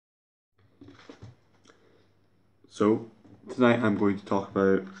So, tonight I'm going to talk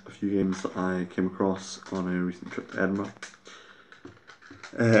about a few games that I came across on a recent trip to Edinburgh.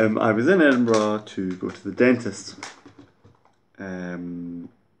 I was in Edinburgh to go to the dentist. Um,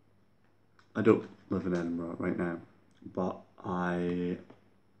 I don't live in Edinburgh right now, but I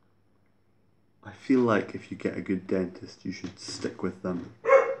feel like if you get a good dentist, you should stick with them,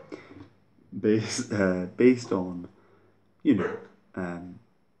 based on you know um,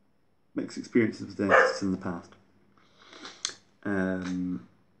 mixed experiences with dentists in the past. Um,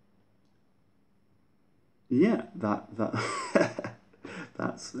 yeah, that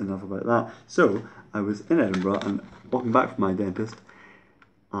that's enough about that. So I was in Edinburgh and walking back from my dentist,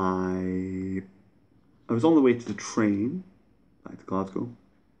 I I was on the way to the train back to Glasgow,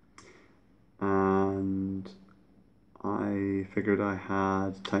 and I figured I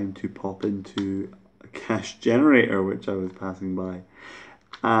had time to pop into a cash generator which I was passing by,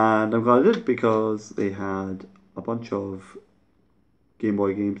 and I'm glad I did because they had a bunch of Game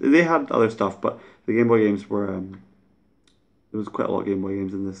Boy games. They had other stuff, but the Game Boy games were there was quite a lot of Game Boy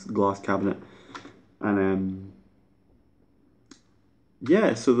games in this glass cabinet, and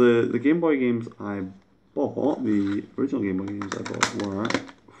yeah, so the Game Boy games I bought, the original Game Boy games I bought were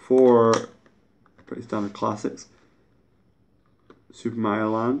four pretty standard classics. Super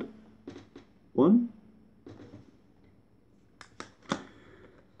Mario Land 1,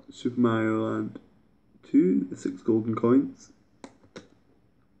 Super Mario Land 2, the 6 golden coins,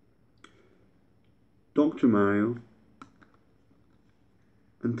 Dr. Mario,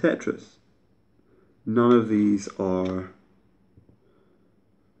 and Tetris. None of these are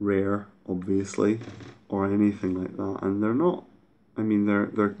rare, obviously, or anything like that, and they're not. I mean,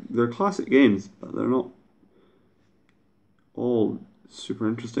 they're classic games, but they're not all super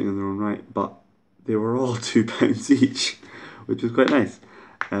interesting in their own right. But they were all £2 each, which was quite nice.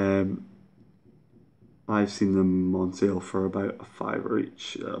 Um, I've seen them on sale for about a fiver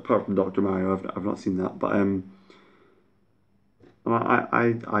each. Apart from Dr. Mario, I've not seen that, but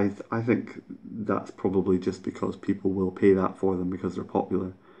I think that's probably just because people will pay that for them because they're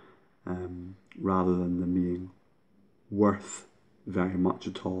popular, rather than them being worth very much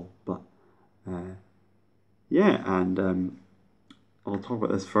at all. But uh, yeah, and I'll talk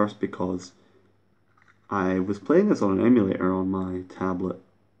about this first because I was playing this on an emulator on my tablet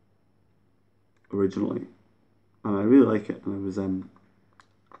originally, and I really like it, and I was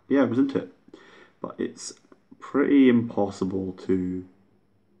into it. But it's pretty impossible to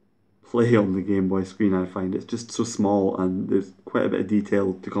play on the Game Boy screen. I find it's just so small, and there's quite a bit of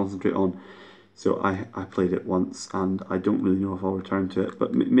detail to concentrate on. So I played it once, and I don't really know if I'll return to it.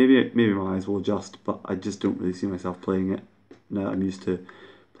 But maybe my eyes will adjust. But I just don't really see myself playing it now that I'm used to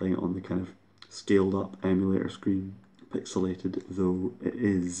playing it on the kind of scaled up emulator screen, pixelated though it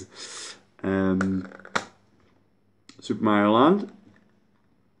is. Um, Super Mario Land,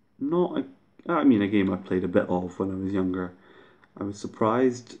 not I mean, a game I played a bit of when I was younger. I was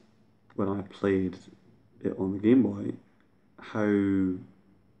surprised when I played it on the Game Boy how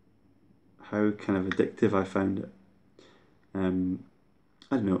kind of addictive I found it. I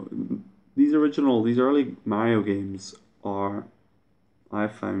don't know. These early Mario games are, I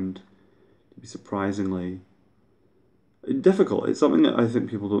found to be surprisingly difficult. It's something that I think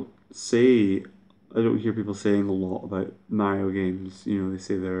people don't say. I don't hear people saying a lot about Mario games. You know, they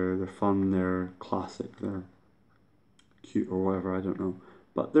say they're fun, they're classic, they're cute or whatever. I don't know,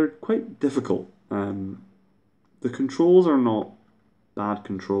 but they're quite difficult. The controls are not bad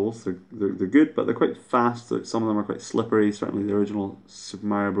controls. They're good, but they're quite fast. Some of them are quite slippery. Certainly the original Super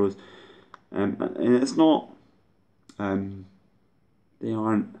Mario Bros. And it's not. Um, they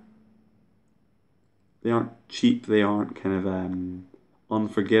aren't. They aren't cheap. They aren't kind of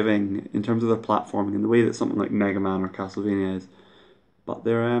unforgiving in terms of their platforming in the way that something like Mega Man or Castlevania is. But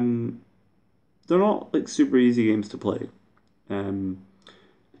they're not like super easy games to play. Um,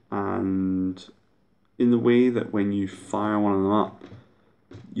 and in the way that when you fire one of them up,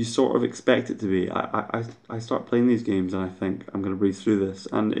 you sort of expect it to be. I start playing these games and I think I'm going to breeze through this,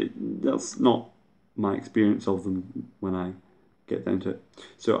 and that's not my experience of them when I get down to it.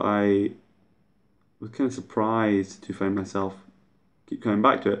 So I was kind of surprised to find myself keep coming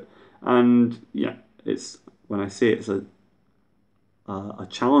back to it, and yeah, it's when I say it's a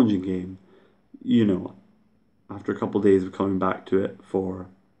challenging game, you know, after a couple of days of coming back to it for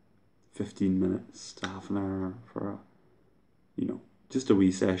 15 minutes to half an hour for a, you know, just a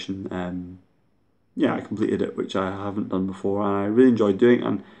wee session. Yeah, I completed it, which I haven't done before, and I really enjoyed doing it,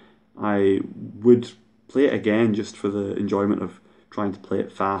 and I would play it again just for the enjoyment of trying to play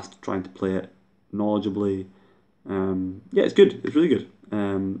it fast, trying to play it knowledgeably. Yeah, it's good. It's really good.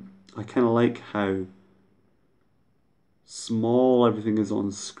 I kind of like how small everything is on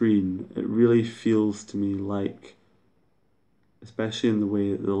screen, it really feels to me like, especially in the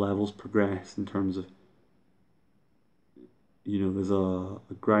way that the levels progress in terms of, there's a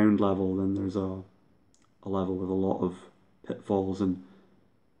ground level, then there's a level with a lot of pitfalls and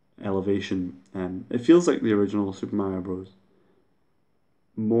elevation. It feels like the original Super Mario Bros.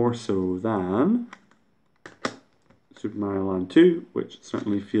 More so than Super Mario Land 2, which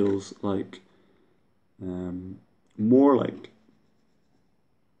certainly feels like more like,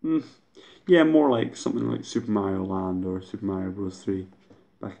 more like something like Super Mario Land or Super Mario Bros. 3.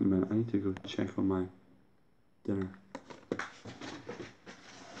 Back in a minute, I need to go check on my dinner.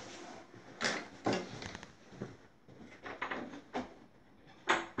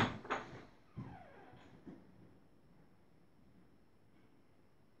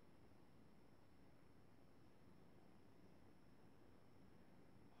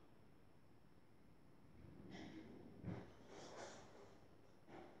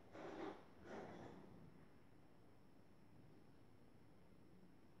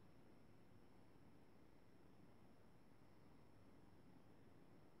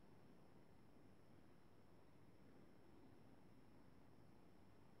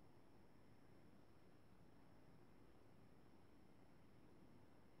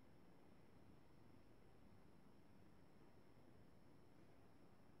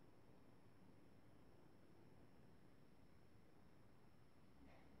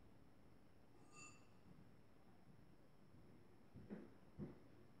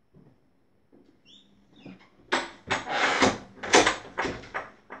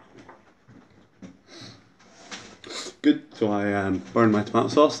 Good. So I burned my tomato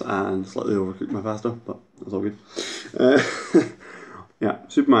sauce and slightly overcooked my pasta, but that's all good. Yeah,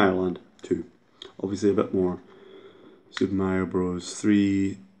 Super Mario Land 2. Obviously a bit more Super Mario Bros.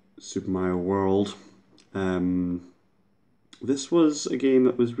 3, Super Mario World. This was a game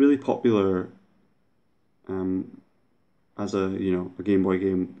that was really popular as a Game Boy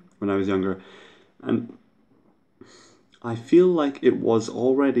game when I was younger, and I feel like it was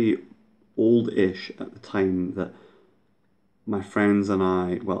already old-ish at the time that my friends and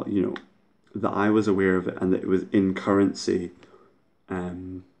I, that I was aware of it and that it was in currency,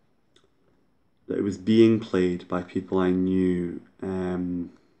 that it was being played by people I knew. It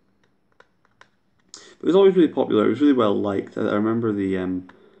was always really popular. It was really well liked. I remember the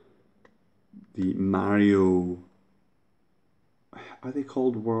Mario. Are they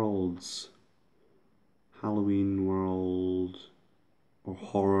called worlds? Halloween world or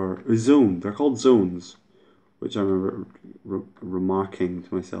horror zone? They're called zones, which I remember remarking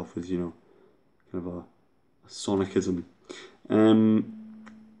to myself was kind of a Sonicism.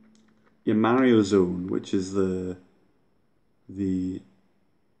 Yeah, Mario Zone, which is the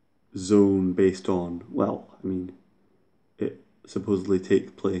zone based on, it supposedly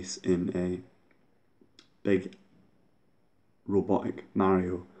takes place in a big robotic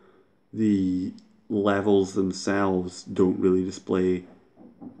Mario. The levels themselves don't really display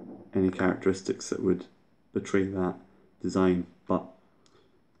any characteristics that would betray that design, but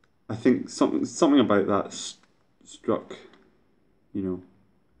I think something about that struck,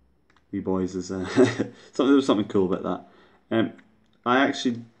 we boys as there was something cool about that. I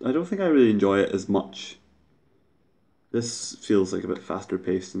don't think I really enjoy it as much. This feels like a bit faster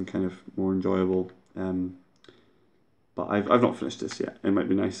paced and kind of more enjoyable. But I've not finished this yet. It might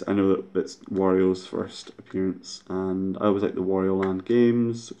be nice. I know that it's Wario's first appearance, and I always like the Wario Land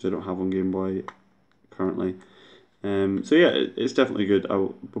games, which I don't have on Game Boy currently. So yeah, it's definitely good.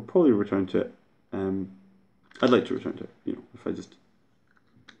 Will probably return to it. I'd like to return to it. If I just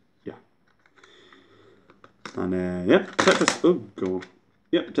And Tetris. Oh, go on.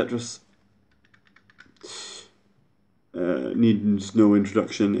 Yep, Tetris. Needs no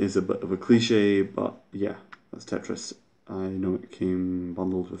introduction is a bit of a cliche, but yeah, that's Tetris. I know it came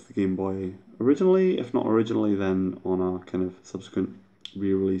bundled with the Game Boy originally. If not originally, then on a kind of subsequent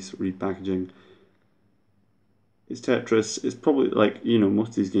re-release, repackaging. It's Tetris. It's probably like, most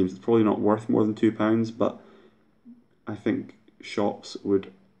of these games, it's probably not worth more than £2, but I think shops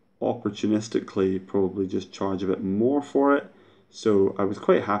would opportunistically probably just charge a bit more for it. So I was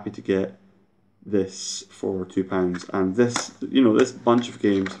quite happy to get this for £2, and this bunch of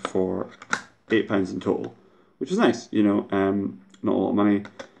games for £8 in total, which is nice. Not a lot of money,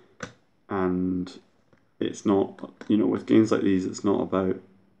 and it's not, with games like these, it's not about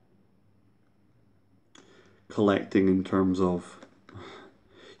collecting in terms of,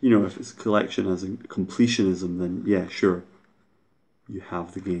 if it's a collection as in completionism, then yeah, sure, you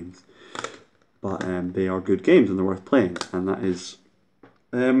have the games, but they are good games and they're worth playing, and that is,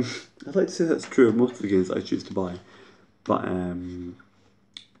 I'd like to say that's true of most of the games that I choose to buy. But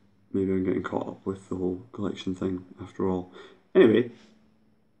maybe I'm getting caught up with the whole collection thing after all. Anyway,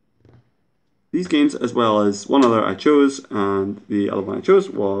 these games, as well as one other I chose, and the other one I chose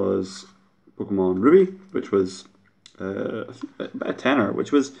was Pokemon Ruby, which was about a tenner,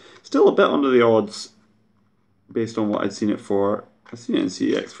 which was still a bit under the odds based on what I'd seen it for. I've seen it in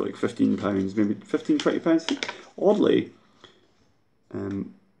CEX for like £15, maybe £15, £20.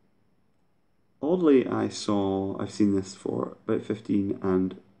 Oddly, I've seen this for about 15,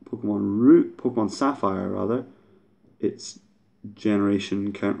 and Pokemon Sapphire rather, its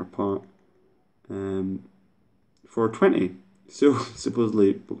generation counterpart, for 20. So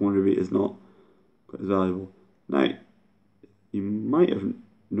supposedly Pokemon Ruby is not quite as valuable. Now, you might have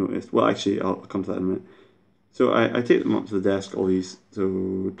noticed, well actually I'll come to that in a minute. So I take them up to the desk, all these,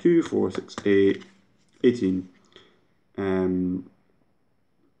 so 2, 4, 6, 8, 18.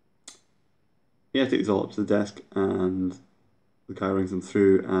 Yeah, I take these all up to the desk, and the guy rings them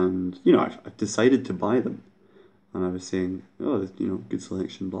through, and, you know, I've decided to buy them. And I was saying, oh, there's, you know, good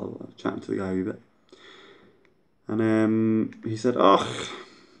selection, blah, blah, blah, chatting to the guy a wee bit. And he said, oh,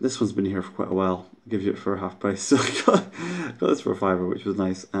 this one's been here for quite a while. I'll give you it for half price. So I got this for a £5, which was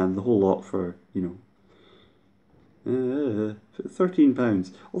nice, and the whole lot for, you know,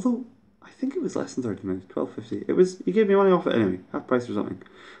 £13. Although I think it was less than £13, £12.50. It was, he gave me money off it anyway, half price or something.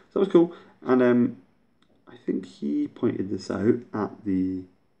 So that was cool. And I think he pointed this out at the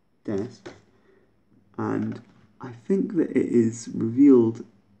desk, and I think that it is revealed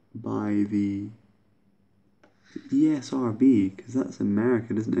by the ESRB, because that's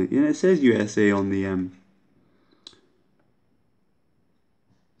American, isn't it? Yeah, it says USA on the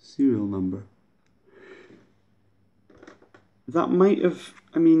serial number. That might have,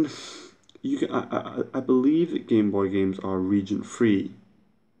 I mean, you can, I believe that Game Boy games are region free.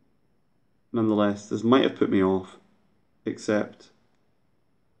 Nonetheless, this might have put me off, except,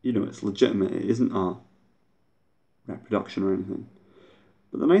 you know, it's legitimate. It isn't a reproduction or anything.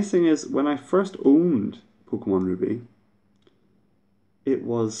 But the nice thing is, when I first owned Pokemon Ruby, it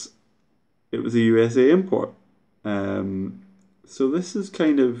was a USA import. So this is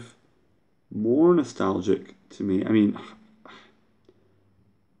kind of more nostalgic to me. I mean,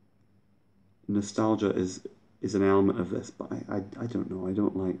 nostalgia is an element of this, but I don't know.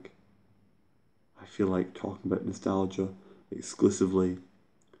 I feel like talking about nostalgia exclusively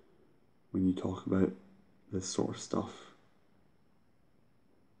when you talk about this sort of stuff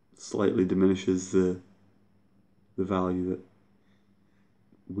slightly diminishes the value that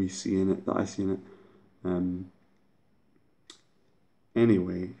we see in it, that I see in it.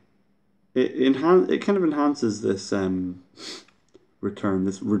 Anyway, it kind of enhances this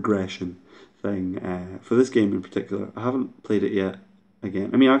this regression thing for this game in particular. I haven't played it yet.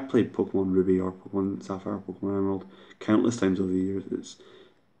 Again, I mean, I've played Pokemon Ruby or Pokemon Sapphire, Pokemon Emerald countless times over the years.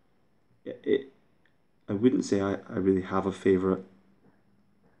 I wouldn't say I really have a favourite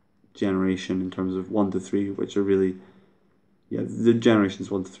generation in terms of 1 to 3, which are really, yeah, the generations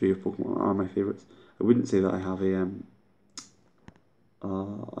 1 to 3 of Pokemon are my favourites. I wouldn't say that I have a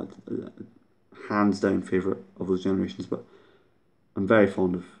hands down favourite of those generations, but I'm very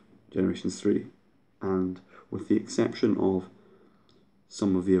fond of generations 3, and with the exception of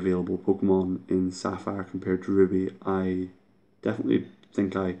some of the available Pokemon in Sapphire compared to Ruby, I definitely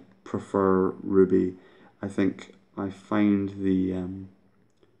think I prefer Ruby. I think I find the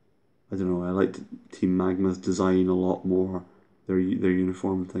I don't know, I liked Team Magma's design a lot more, their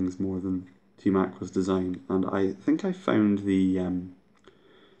uniform things more than Team Aqua's design, and I think I found the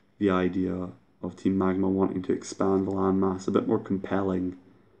idea of Team Magma wanting to expand the landmass a bit more compelling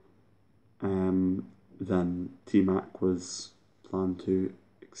than Team Aqua's plan to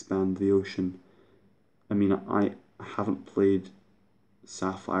expand the ocean. I mean, I haven't played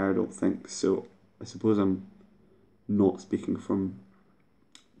Sapphire, I don't think, so I suppose I'm not speaking from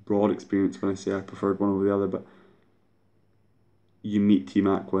broad experience when I say I preferred one over the other, but you meet Team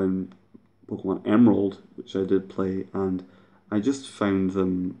Aqua in Pokemon Emerald, which I did play, and I just found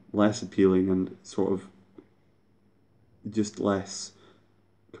them less appealing and sort of just less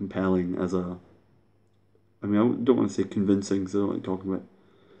compelling as a, I mean, I don't want to say convincing because I don't like talking about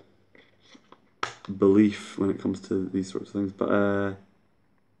belief when it comes to these sorts of things, but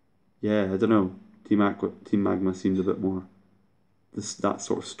yeah, I don't know, Team Magma seemed a bit more, that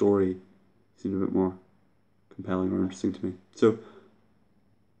sort of story seemed a bit more compelling or interesting to me. So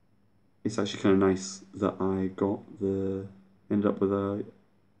it's actually kind of nice that I ended up with a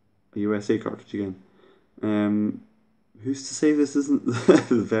USA cartridge again. Who's to say this isn't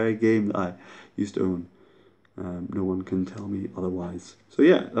the very game that I used to own? No one can tell me otherwise. So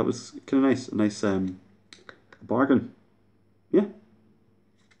yeah, that was kind of nice, a nice bargain. Yeah.